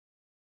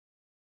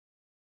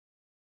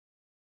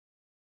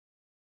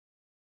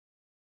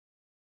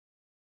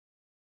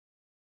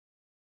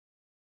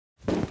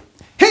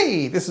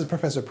Hey, this is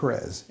Professor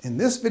Perez. In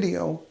this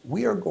video,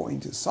 we are going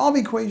to solve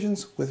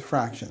equations with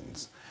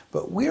fractions,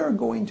 but we are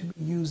going to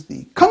use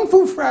the Kung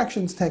Fu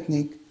fractions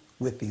technique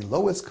with the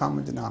lowest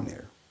common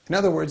denominator. In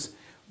other words,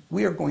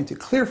 we are going to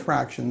clear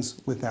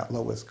fractions with that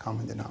lowest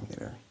common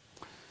denominator.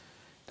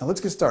 Now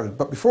let's get started,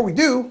 but before we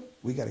do,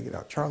 we got to get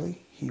out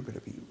Charlie. He better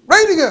be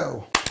ready to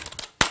go.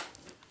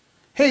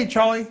 Hey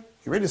Charlie,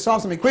 you ready to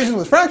solve some equations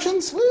with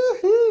fractions?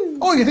 Woohoo!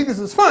 Oh, you think this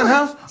is fun,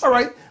 huh? All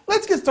right,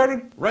 let's get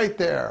started right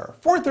there.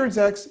 4/3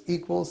 x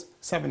equals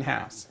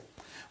 7/2.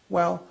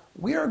 Well,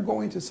 we are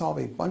going to solve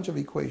a bunch of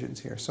equations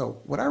here. So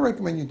what I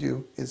recommend you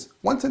do is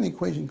once an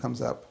equation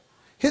comes up,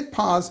 hit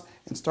pause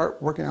and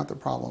start working out the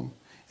problem.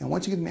 And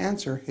once you get an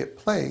answer, hit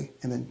play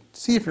and then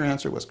see if your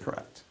answer was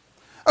correct.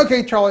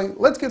 Okay, Charlie,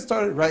 let's get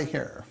started right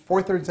here.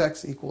 4/3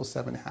 x equals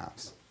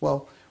 7/2.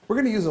 Well, we're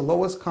going to use the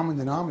lowest common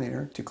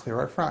denominator to clear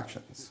our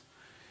fractions.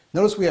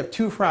 Notice we have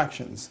two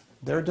fractions.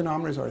 Their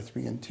denominators are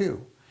 3 and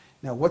 2.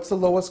 Now, what's the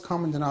lowest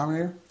common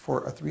denominator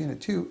for a 3 and a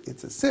 2?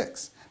 It's a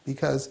 6,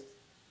 because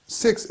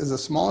 6 is the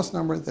smallest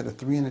number that a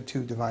 3 and a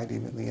 2 divide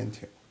evenly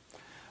into.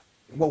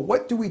 Well,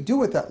 what do we do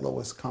with that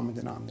lowest common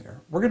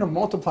denominator? We're going to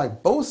multiply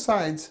both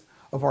sides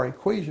of our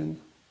equation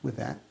with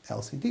that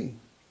LCD.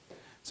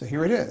 So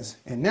here it is.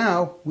 And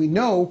now we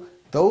know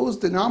those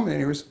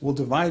denominators will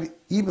divide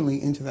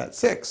evenly into that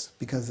 6,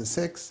 because the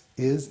 6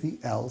 is the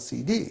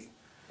LCD.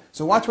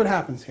 So watch what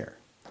happens here.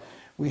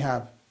 We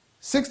have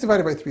 6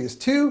 divided by 3 is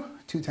 2.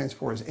 2 times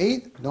 4 is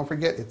 8. Don't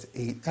forget, it's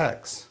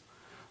 8x.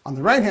 On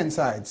the right-hand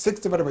side, 6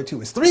 divided by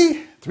 2 is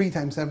 3. 3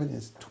 times 7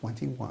 is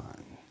 21.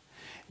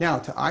 Now,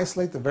 to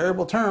isolate the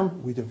variable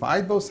term, we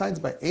divide both sides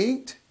by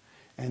 8.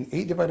 And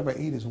 8 divided by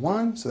 8 is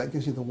 1. So that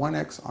gives you the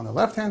 1x on the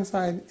left-hand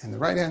side. And the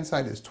right-hand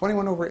side is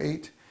 21 over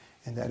 8.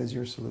 And that is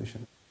your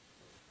solution.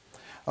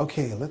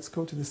 Okay, let's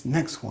go to this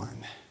next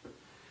one.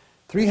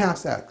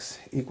 3/2 x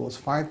equals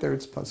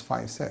 5/3 plus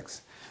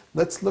 5/6.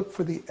 Let's look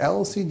for the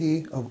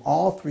LCD of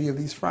all three of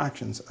these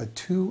fractions, a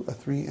 2, a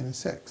 3, and a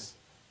 6.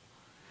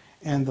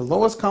 And the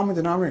lowest common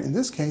denominator in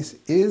this case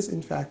is,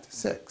 in fact,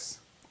 6.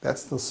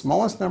 That's the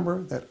smallest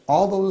number that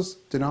all those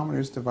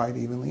denominators divide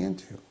evenly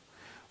into.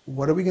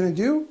 What are we going to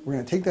do? We're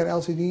going to take that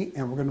LCD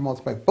and we're going to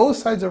multiply both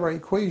sides of our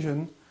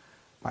equation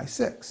by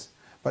 6.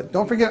 But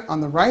don't forget,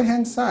 on the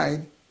right-hand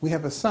side, we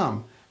have a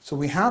sum. So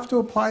we have to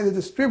apply the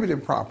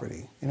distributive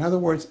property. In other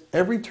words,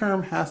 every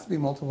term has to be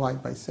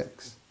multiplied by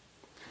 6.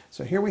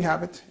 So here we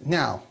have it.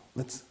 Now,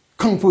 let's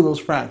kung fu those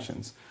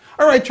fractions.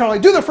 All right, Charlie,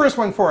 do the first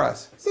one for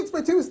us. 6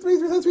 by 2 is 3,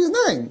 3 times 3 is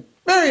 9.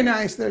 Very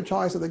nice there,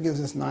 Charlie, so that gives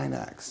us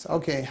 9x.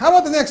 Okay, how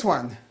about the next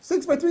one?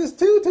 6 by 3 is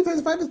 2, 2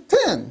 times 5 is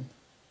 10.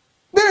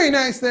 Very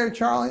nice there,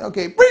 Charlie.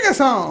 Okay, bring us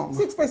home.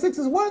 6 by 6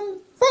 is 1,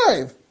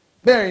 5.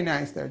 Very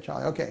nice there,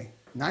 Charlie. Okay,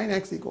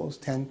 9x equals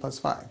 10 plus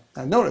 5.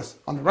 Now notice,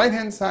 on the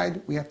right-hand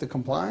side, we have to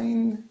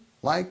combine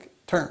like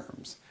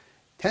terms.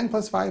 10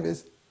 plus 5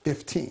 is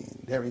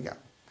 15. There we go.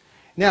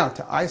 Now,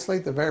 to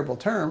isolate the variable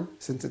term,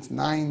 since it's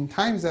 9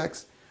 times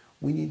x,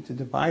 we need to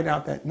divide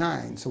out that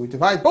 9. So we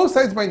divide both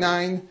sides by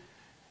 9.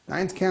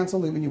 9's cancel,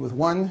 leaving you with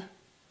 1.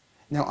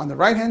 Now, on the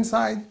right-hand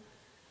side,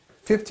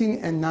 15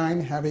 and 9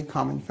 have a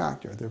common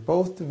factor. They're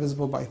both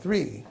divisible by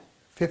 3.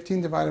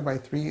 15 divided by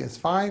 3 is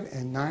 5,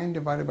 and 9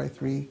 divided by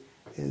 3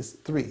 is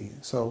 3.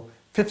 So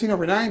 15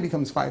 over 9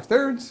 becomes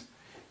 5/3.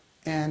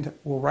 And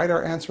we'll write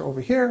our answer over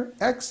here.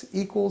 X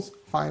equals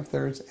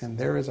 5/3, and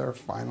there is our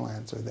final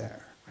answer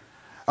there.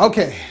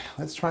 Okay,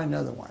 let's try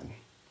another one.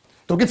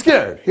 Don't get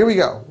scared. Here we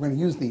go. We're going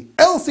to use the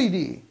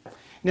LCD.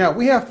 Now,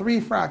 we have three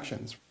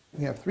fractions.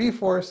 We have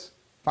 3/4,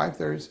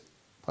 5/3,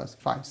 plus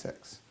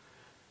 5/6.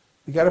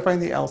 We got to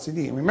find the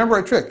LCD. And remember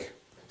our trick.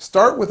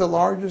 Start with the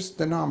largest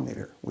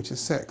denominator, which is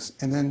 6,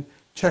 and then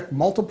check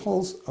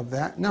multiples of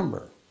that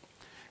number.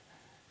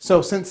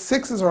 So since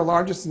 6 is our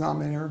largest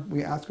denominator,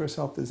 we ask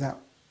ourselves, does that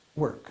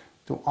work?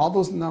 Do all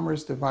those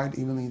numbers divide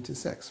evenly into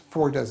 6?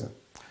 4 doesn't.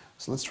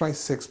 So let's try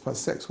 6 plus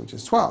 6, which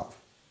is 12.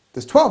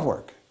 Does 12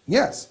 work?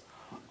 Yes.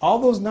 All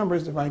those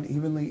numbers divide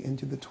evenly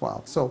into the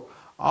 12. So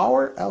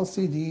our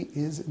LCD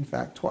is, in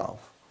fact,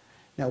 12.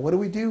 Now, what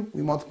do?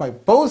 We multiply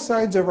both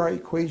sides of our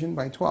equation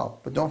by 12.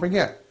 But don't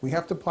forget, we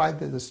have to apply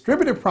the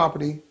distributive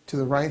property to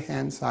the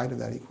right-hand side of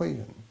that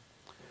equation.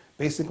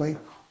 Basically,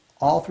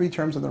 all three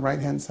terms on the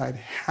right-hand side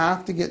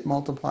have to get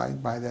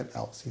multiplied by that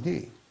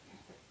LCD.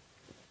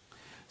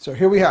 So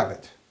here we have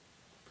it.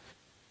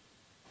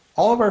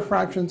 All of our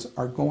fractions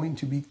are going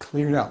to be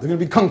cleared out. They're going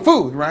to be kung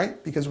fu'd,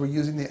 right? Because we're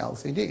using the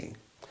LCD.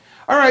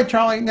 All right,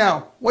 Charlie,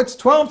 now, what's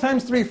 12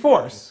 times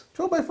 3/4?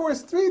 12 by 4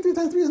 is 3, 3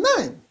 times 3 is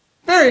 9.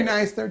 Very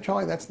nice there,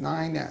 Charlie, that's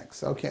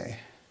 9x, okay.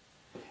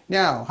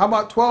 Now, how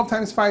about 12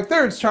 times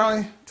 5/3,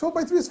 Charlie? 12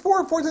 by 3 is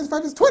 4, 4 times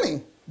 5 is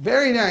 20.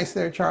 Very nice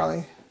there,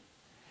 Charlie.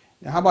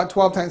 Now, how about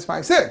 12 times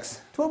 5/6?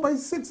 12 by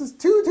 6 is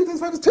 2, 2 times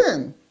 5 is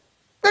 10.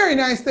 Very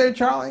nice there,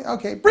 Charlie.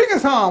 Okay, bring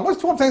us home.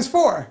 What's 12 times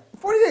 4?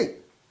 48.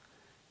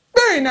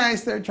 Very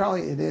nice there,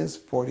 Charlie. It is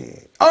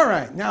 48. All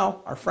right,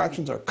 now our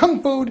fractions are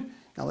kung fu'd.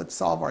 Now let's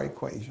solve our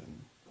equation.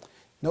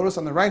 Notice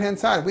on the right-hand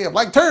side, we have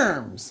like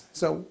terms.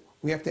 So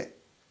we have to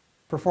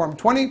perform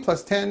 20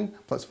 plus 10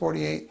 plus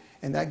 48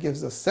 and that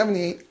gives us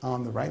 78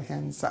 on the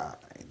right-hand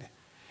side.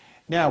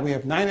 Now we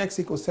have 9x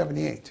equals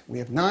 78. We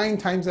have 9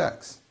 times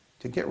x.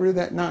 To get rid of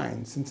that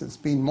 9, since it's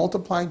being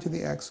multiplied to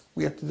the x,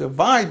 we have to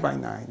divide by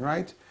 9,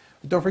 right?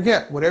 But don't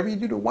forget, whatever you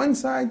do to one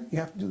side, you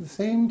have to do the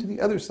same to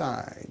the other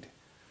side.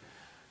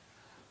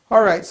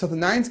 All right, so the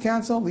 9's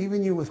cancel,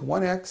 leaving you with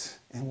 1x,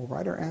 and we'll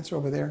write our answer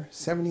over there,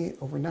 78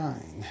 over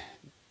 9.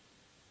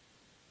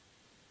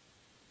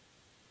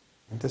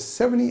 Does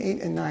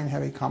 78 and 9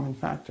 have a common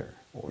factor?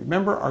 Well,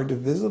 remember our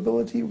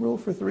divisibility rule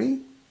for 3?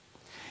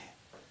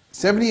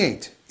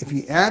 78, if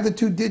you add the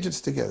two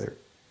digits together,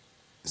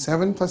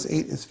 7 plus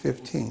 8 is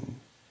 15.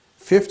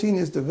 15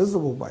 is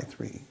divisible by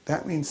 3.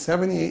 That means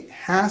 78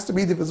 has to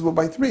be divisible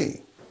by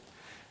 3.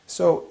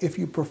 So if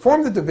you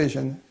perform the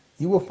division,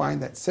 you will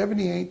find that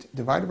 78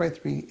 divided by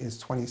 3 is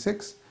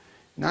 26.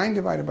 9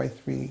 divided by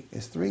 3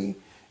 is 3.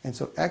 And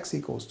so x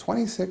equals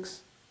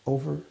 26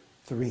 over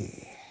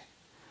 3.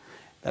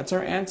 That's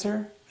our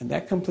answer, and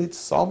that completes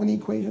solving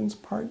equations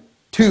part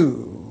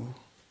 2.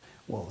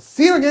 We'll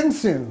see you again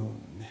soon.